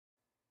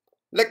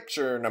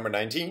Lecture number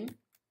 19.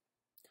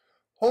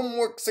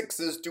 Homework 6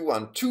 is due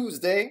on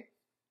Tuesday.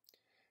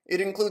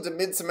 It includes a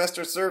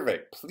mid-semester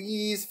survey.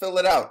 Please fill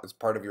it out as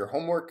part of your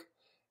homework,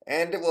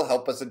 and it will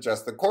help us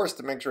adjust the course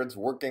to make sure it's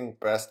working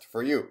best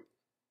for you.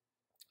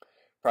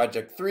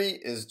 Project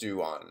 3 is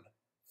due on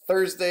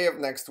Thursday of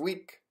next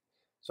week,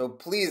 so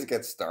please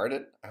get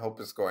started. I hope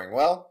it's going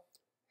well.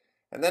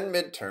 And then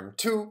midterm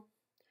 2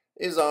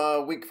 is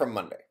a week from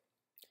Monday.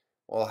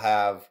 We'll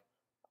have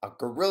a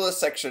Gorilla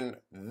section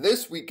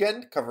this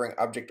weekend covering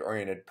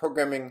object-oriented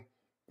programming,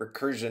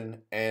 recursion,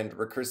 and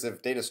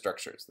recursive data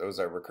structures. Those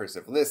are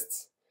recursive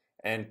lists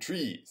and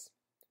trees,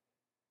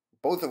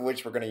 both of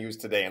which we're going to use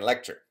today in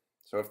lecture.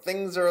 So if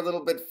things are a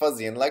little bit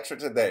fuzzy in lecture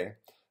today,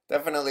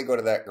 definitely go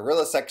to that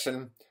Gorilla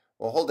section.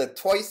 We'll hold it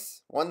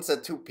twice, once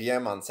at 2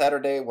 p.m. on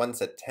Saturday,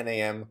 once at 10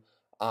 a.m.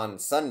 on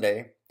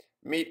Sunday.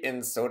 Meet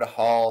in Soda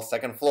Hall,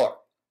 second floor.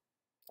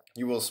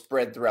 You will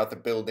spread throughout the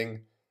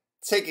building,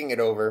 taking it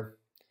over.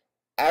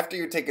 After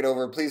you take it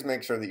over, please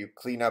make sure that you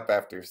clean up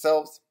after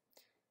yourselves.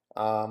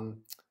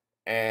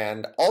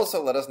 And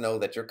also let us know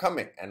that you're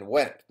coming and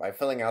when by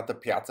filling out the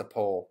Piazza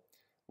poll,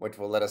 which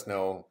will let us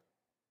know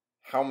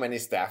how many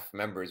staff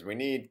members we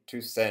need to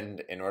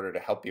send in order to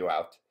help you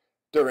out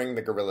during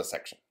the Gorilla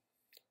section.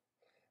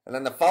 And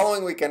then the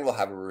following weekend, we'll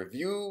have a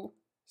review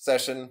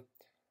session.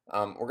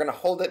 We're going to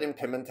hold it in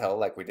Pimentel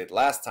like we did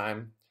last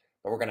time,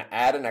 but we're going to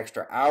add an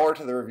extra hour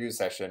to the review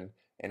session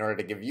in order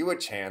to give you a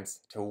chance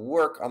to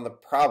work on the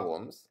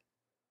problems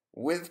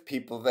with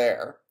people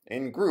there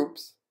in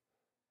groups,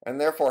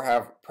 and therefore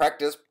have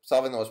practice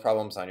solving those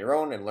problems on your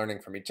own and learning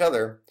from each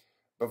other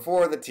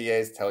before the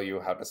TAs tell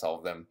you how to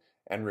solve them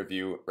and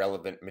review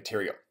relevant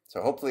material.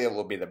 So hopefully it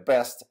will be the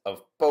best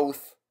of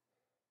both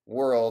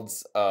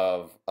worlds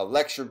of a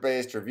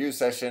lecture-based review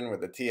session where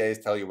the TAs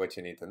tell you what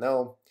you need to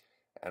know,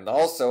 and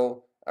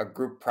also a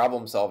group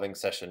problem-solving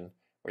session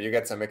where you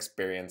get some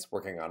experience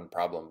working on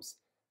problems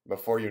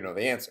before you know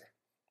the answer.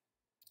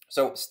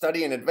 So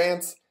study in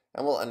advance,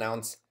 and we'll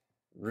announce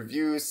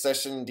review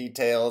session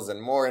details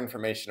and more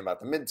information about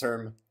the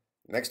midterm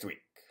next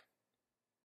week.